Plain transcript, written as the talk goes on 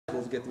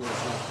get them in as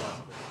soon as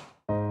possible.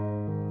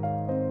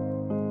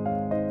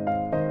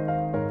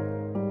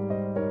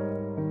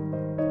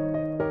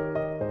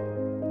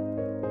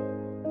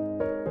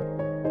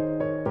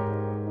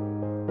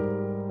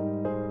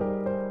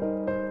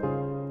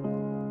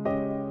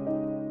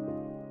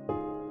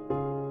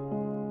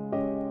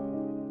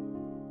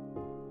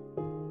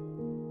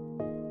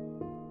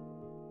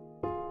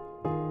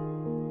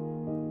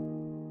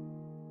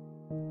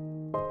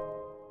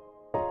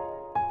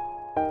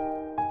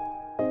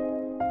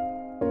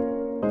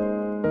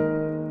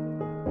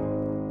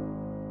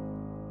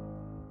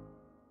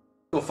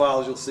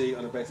 Files you'll see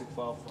on a basic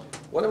file plane.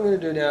 What I'm going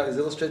to do now is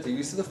illustrate the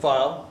use of the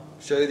file,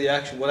 show you the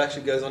action, what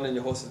actually goes on in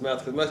your horse's mouth,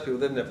 because most people,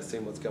 they've never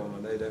seen what's going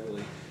on. They don't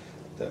really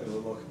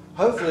look.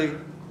 Hopefully,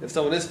 if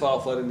someone is file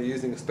floating, they're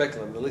using a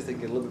speculum, at least they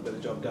can get a little bit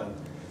better job done.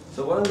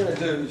 So what I'm going to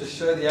do is just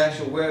show the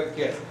actual where it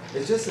gets.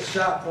 It's just the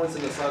sharp points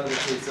on the side of the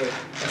teeth. So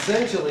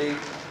essentially,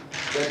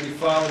 they'd be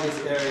filing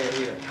this area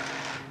here.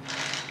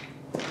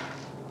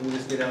 Let me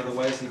just get out of the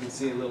way so you can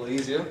see it a little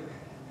easier.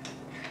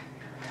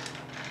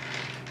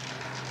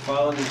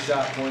 Filing these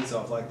sharp points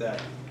off like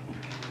that.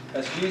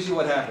 That's usually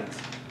what happens.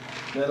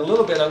 Now in a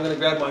little bit I'm going to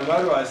grab my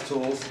motorized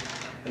tools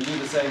and do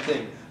the same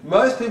thing.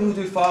 Most people who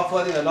do file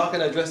floating are not going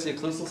to address the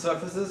occlusal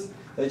surfaces.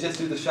 They just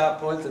do the sharp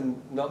points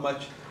and not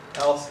much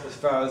else as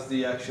far as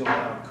the actual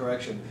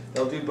correction.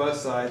 They'll do both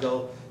sides.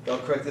 They'll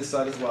correct this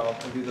side as well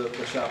and do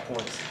the sharp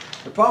points.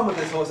 The problem with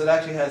this horse, it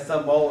actually has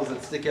some molars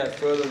that stick out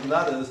further than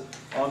others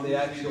on the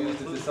actual, if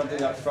there's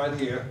something up front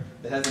here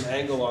that has an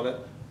angle on it,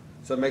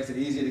 so it makes it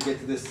easier to get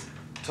to this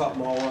top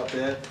molar up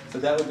there. So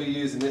that would be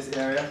used in this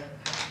area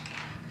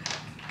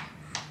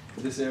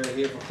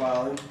here for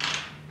filing.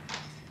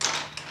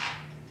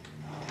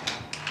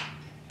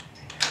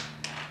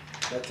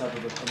 That type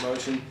of a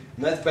motion.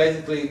 And that's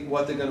basically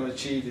what they're going to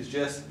achieve, is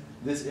just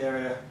this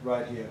area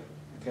right here.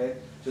 Okay?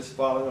 Just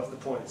filing off the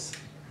points.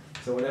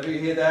 So whenever you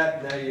hear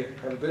that, now you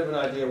have a bit of an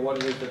idea of what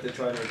it is that they're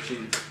trying to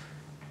achieve.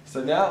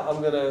 So now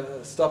I'm going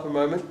to stop a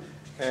moment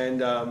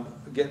and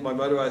get my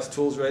motorized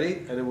tools ready,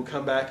 and then we'll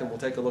come back and we'll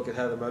take a look at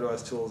how the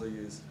motorized tools are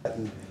used.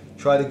 And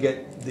try to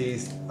get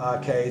these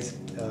arcades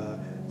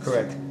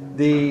correct.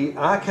 The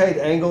arcade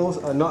angles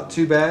are not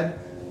too bad.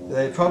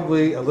 They're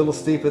probably a little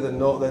steeper than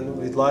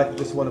we'd like.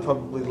 Just want to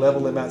probably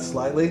level them out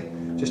slightly.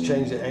 Just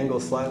change the angle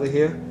slightly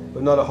here,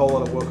 but not a whole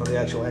lot of work on the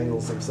actual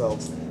angles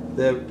themselves.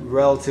 They're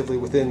relatively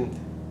within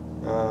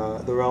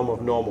the realm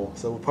of normal,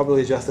 so we'll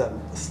probably adjust that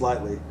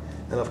slightly.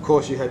 And of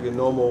course you have your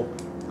normal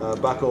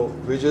buccal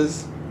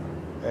ridges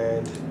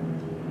and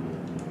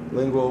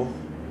lingual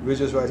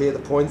ridges right here, the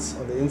points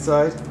on the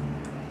inside,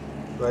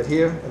 right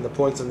here, and the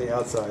points on the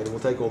outside. And we'll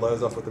take all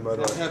those off with the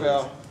motorized. We have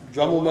our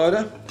Dremel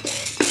motor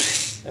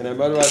and our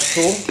motorized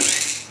tool.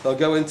 They'll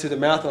go into the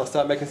mouth and I'll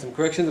start making some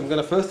corrections. I'm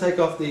going to first take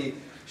off the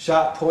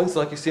sharp points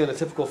like you see on a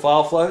typical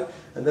file float,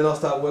 and then I'll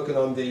start working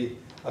on the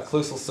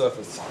occlusal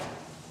surface.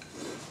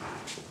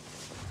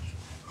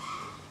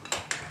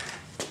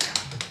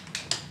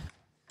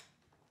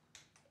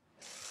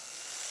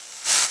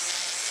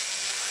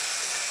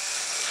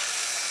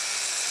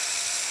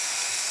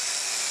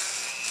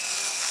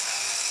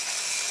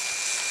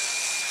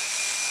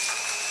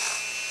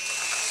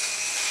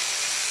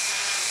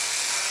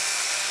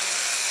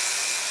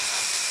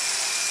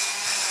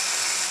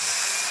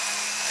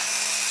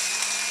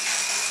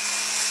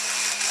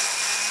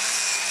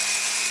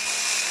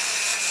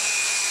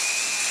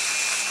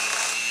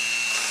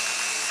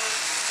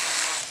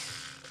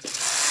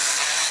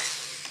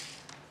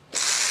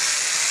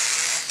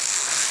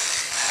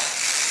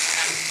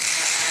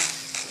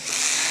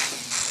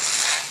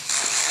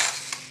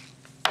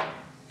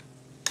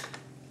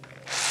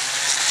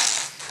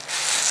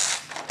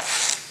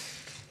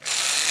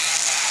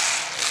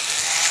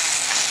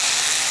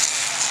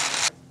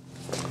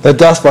 The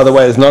dust, by the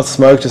way, is not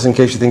smoke, just in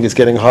case you think it's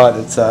getting hot.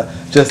 It's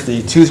just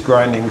the tooth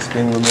grindings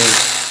being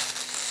removed.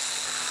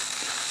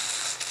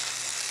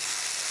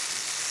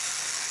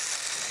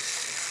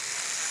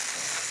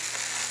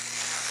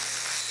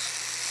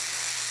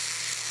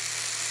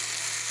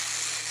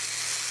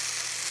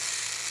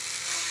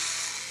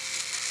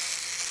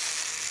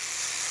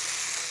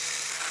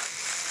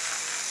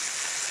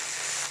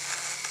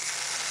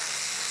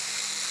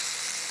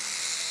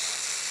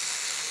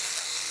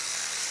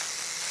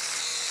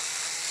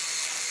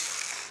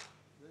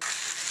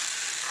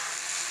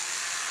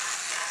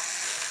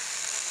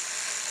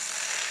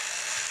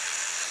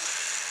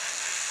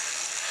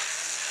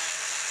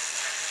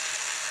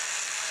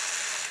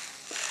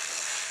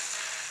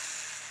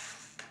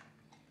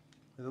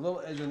 There's a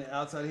little edge on the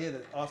outside here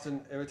that often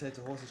irritates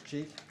a horse's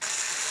cheek.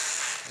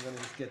 I'm going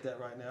to just get that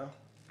right now.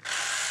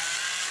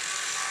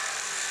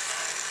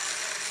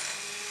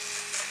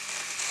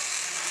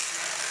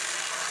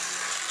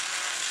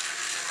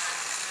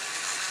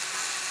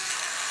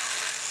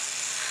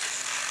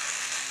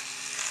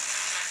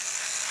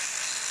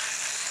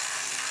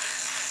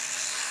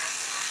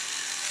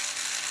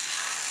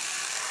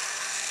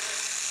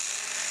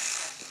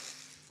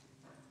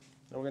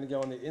 Now we're going to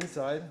go on the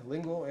inside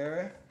lingual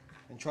area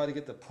and try to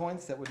get the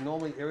points that would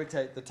normally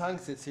irritate. The tongue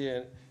sits here,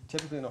 and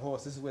typically in a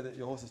horse, this is where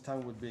your horse's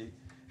tongue would be.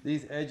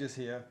 These edges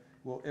here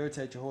will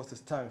irritate your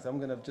horse's tongue. So I'm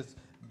going to just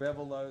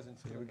bevel those, and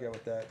here we go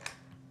with that.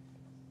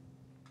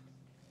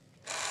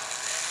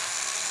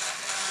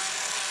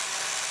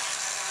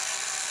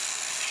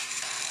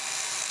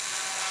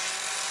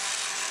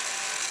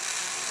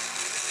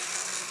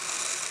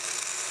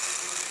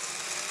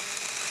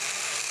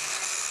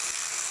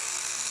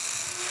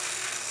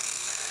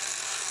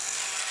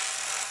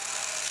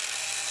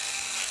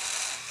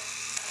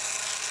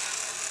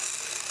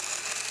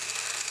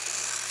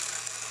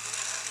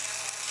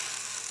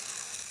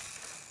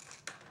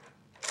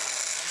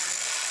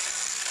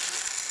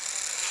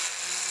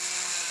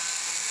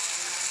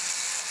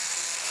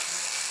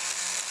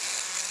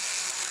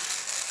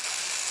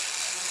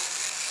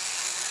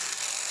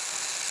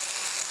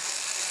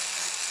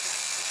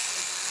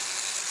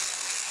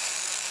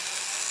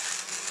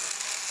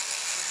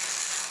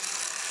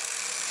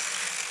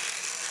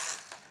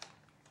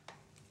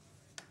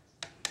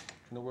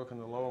 Going to work on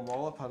the lower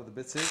molar, part of the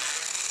bit seat.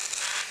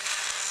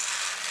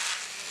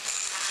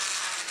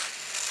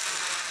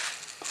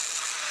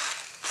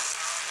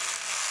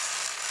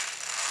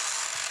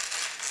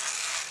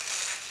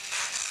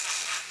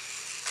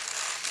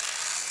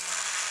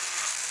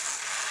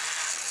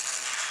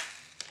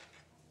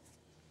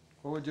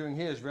 What we're doing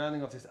here is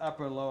rounding off this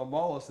upper and lower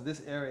molar, so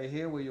this area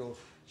here where your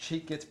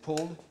cheek gets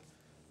pulled,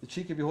 the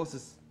cheek of your horse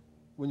is,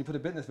 when you put a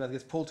bit in its mouth, it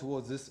gets pulled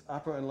towards this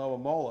upper and lower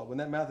molar. When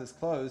that mouth is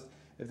closed,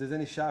 if there's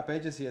any sharp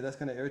edges here, that's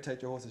going to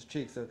irritate your horse's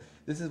cheek. So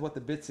this is what the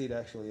bit seat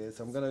actually is.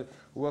 So I'm going to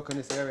work on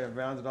this area and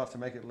round it off to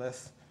make it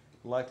less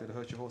likely to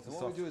hurt your horse's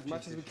soft. What we do as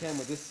much as we can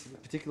with this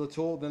particular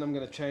tool, then I'm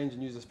going to change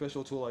and use a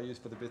special tool I use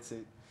for the bit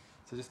seat.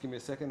 So just give me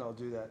a second, I'll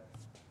do that.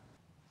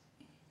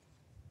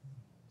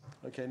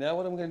 Okay, now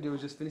what I'm going to do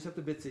is just finish up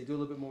the bit seat, do a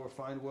little bit more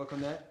refined work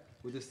on that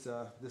with this,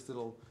 this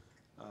little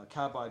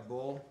carbide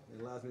ball.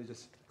 It allows me to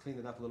just clean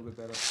it up a little bit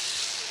better.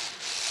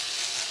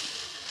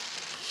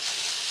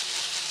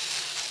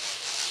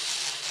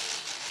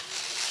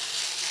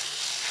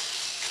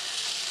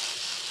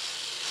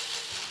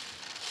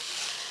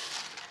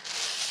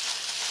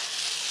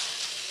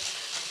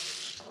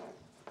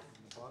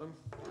 Bottom.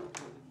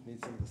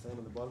 Need some of the same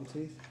on the bottom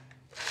teeth.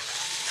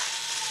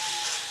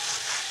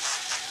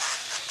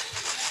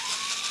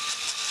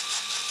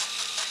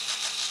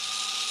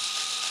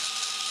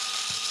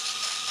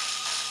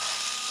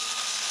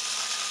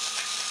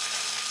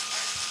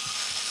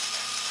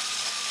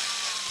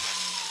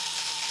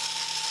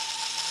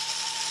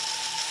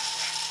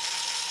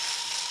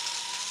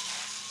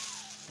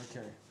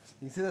 Okay,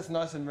 you can see that's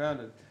nice and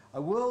rounded. I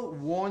will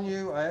warn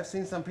you, I have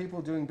seen some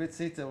people doing bit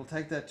seats that will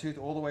take that tooth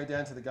all the way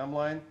down to the gum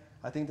line.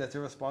 I think that's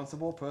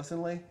irresponsible,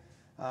 personally.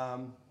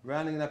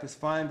 Rounding it up is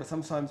fine, but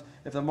sometimes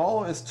if the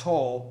molar is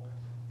tall,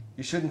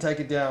 you shouldn't take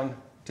it down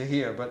to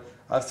here. But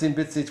I've seen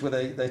bit seats where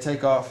they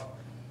take off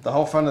the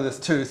whole front of this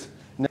tooth,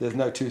 and there's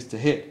no tooth to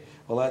hit.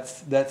 Well,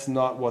 that's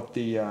not what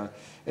the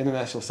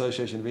International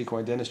Association of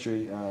Equine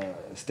Dentistry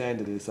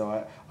standard is.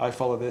 So I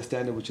follow their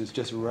standard, which is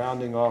just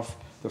rounding off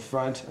the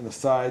front and the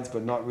sides,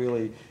 but not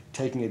really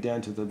taking it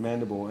down to the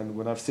mandible. And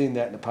when I've seen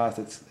that in the past,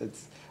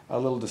 it's a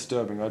little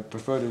disturbing. I'd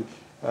prefer to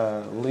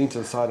lean to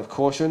the side of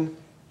caution.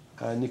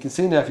 And you can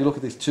see now, if you look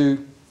at these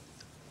two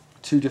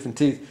different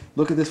teeth,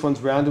 look at this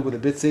one's rounded with a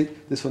bit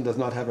seat. This one does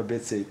not have a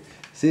bit seat.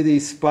 See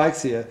these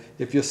spikes here?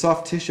 If your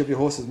soft tissue of your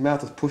horse's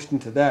mouth is pushed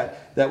into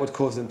that, that would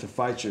cause them to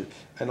fight you.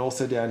 And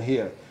also down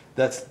here,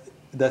 that's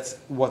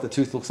what the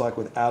tooth looks like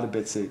without a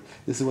bit seat.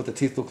 This is what the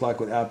teeth look like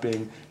without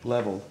being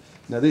leveled.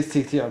 Now these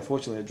teeth here,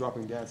 unfortunately, are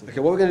dropping down. Okay,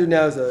 what we're going to do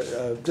now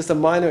is just a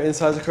minor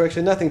incisor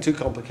correction, nothing too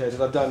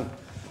complicated. I've done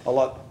a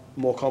lot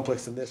more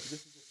complex than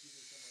this.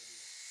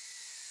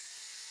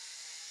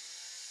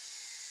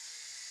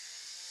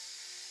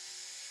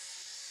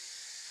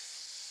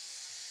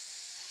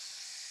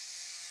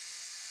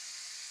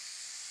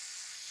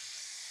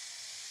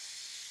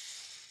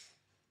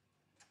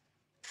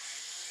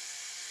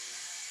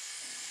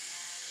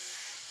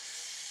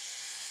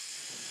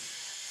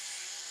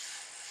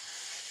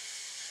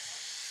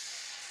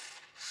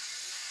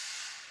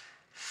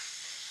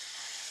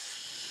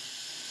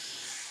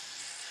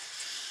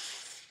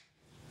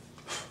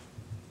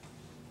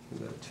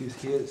 The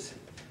tooth here is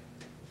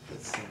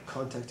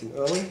contacting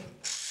early.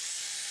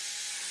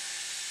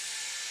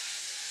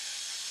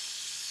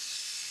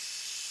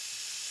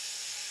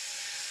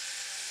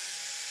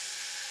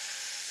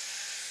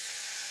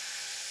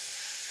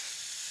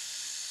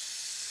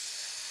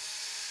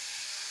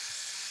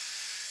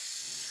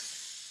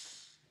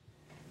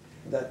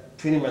 That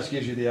pretty much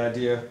gives you the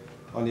idea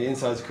on the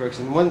incisor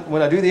correction.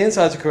 When I do the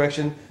incisor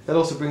correction, that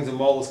also brings the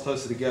molars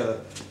closer together.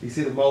 You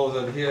see the molars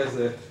over here as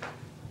they're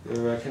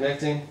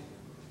connecting.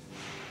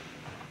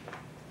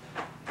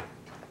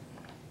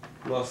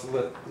 Less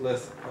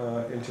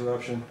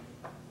interruption.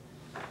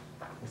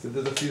 So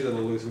there's a few that are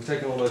loose. We've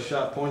taken all those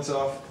sharp points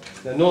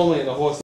off. Now normally in a horse